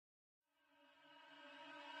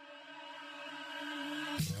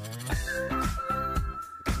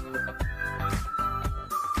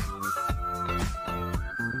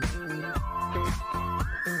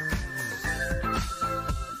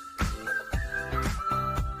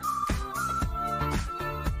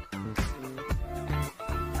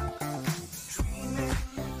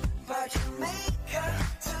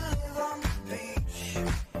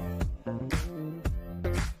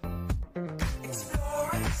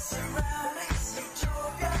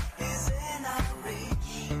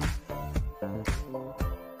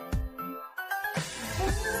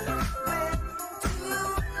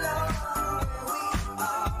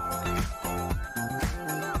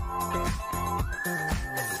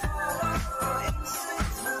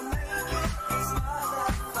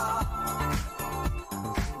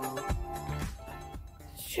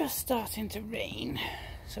starting to rain,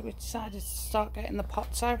 so we decided to start getting the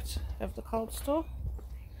pots out of the cold store.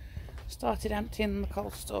 Started emptying the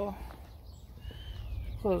cold store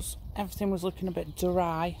because everything was looking a bit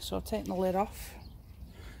dry, so I've taken the lid off.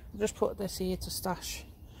 I've just put this here to stash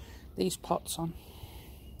these pots on.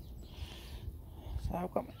 So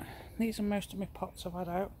I've got, these are most of my pots I've had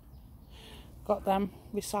out. Got them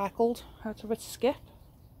recycled out of a skip.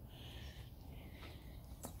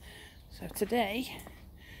 So today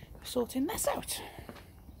we're sorting this out.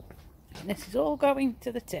 And this is all going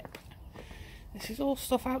to the tip. This is all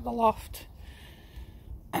stuff out the loft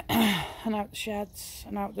and out the sheds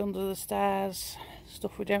and out under the stairs.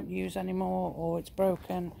 Stuff we don't use anymore, or it's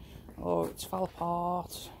broken, or it's fell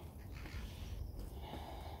apart.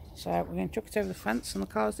 So we're going to chuck it over the fence and the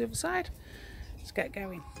car's the other side. Let's get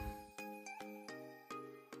going.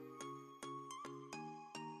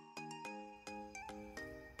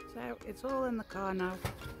 So it's all in the car now,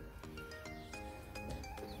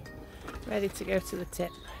 ready to go to the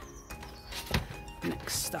tip.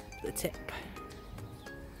 Next stop, the tip.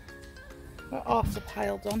 Got half the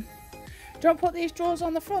pile done. Don't put these drawers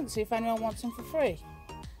on the front, see if anyone wants them for free.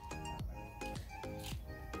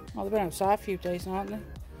 Well, they've been outside a few days now, haven't they?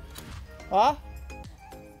 What?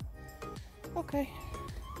 Okay.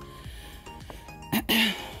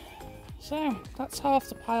 So that's half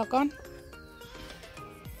the pile gone.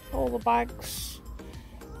 All the bags.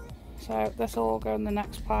 So this will all go in the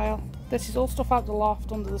next pile. This is all stuff out the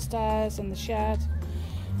loft, under the stairs, in the shed.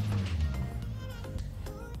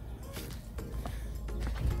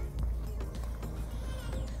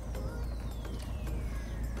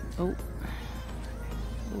 Oh,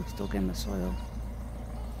 still getting the soil.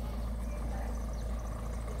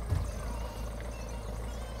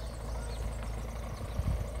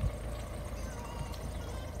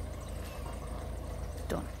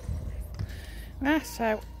 Done. Right,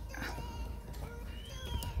 so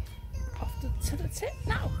off to the tip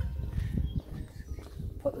now.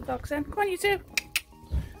 Put the dogs in. Come on, you two.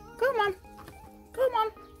 Come on. Come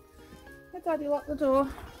on. Let Daddy lock the door.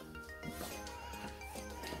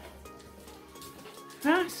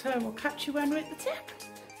 Right, so we'll catch you when we're at the tip.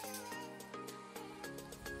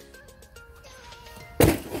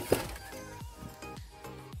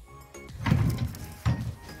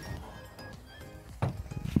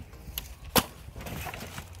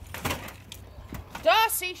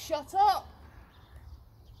 Darcy, shut up!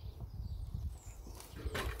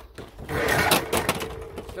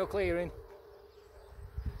 Still clearing?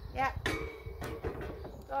 Yeah.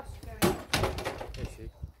 Darcy, going. Is she?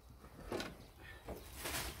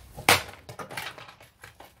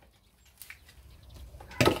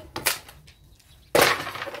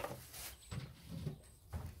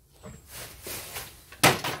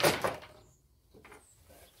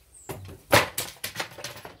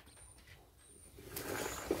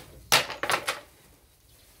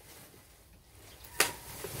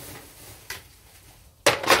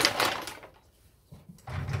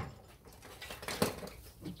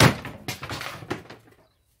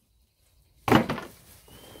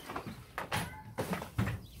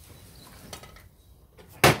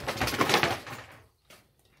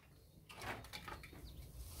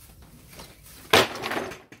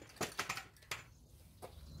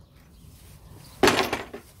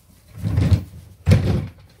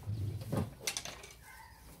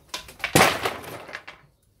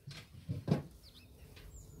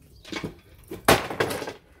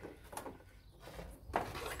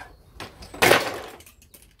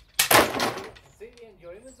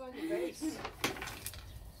 Enjoyment's on your face.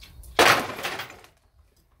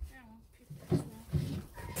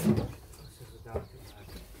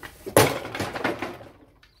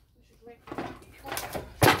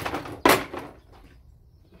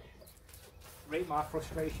 Rate my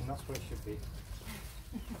frustration, that's what it should be.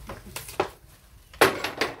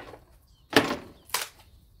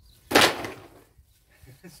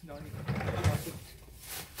 It's not even.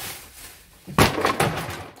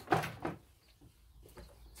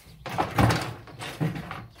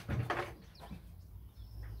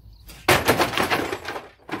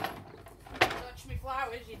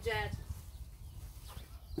 Flowers, you're dead.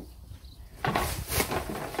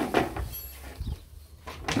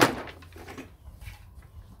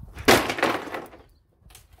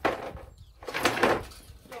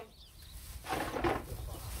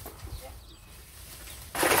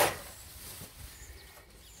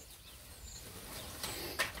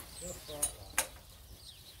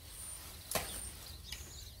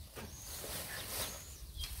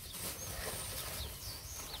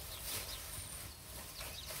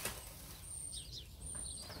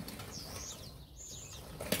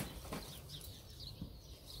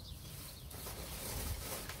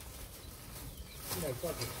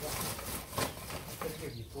 God, I could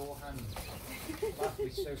give you 4 hands. Life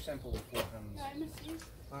is so simple with 4 hands. I miss you.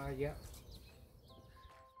 Yeah.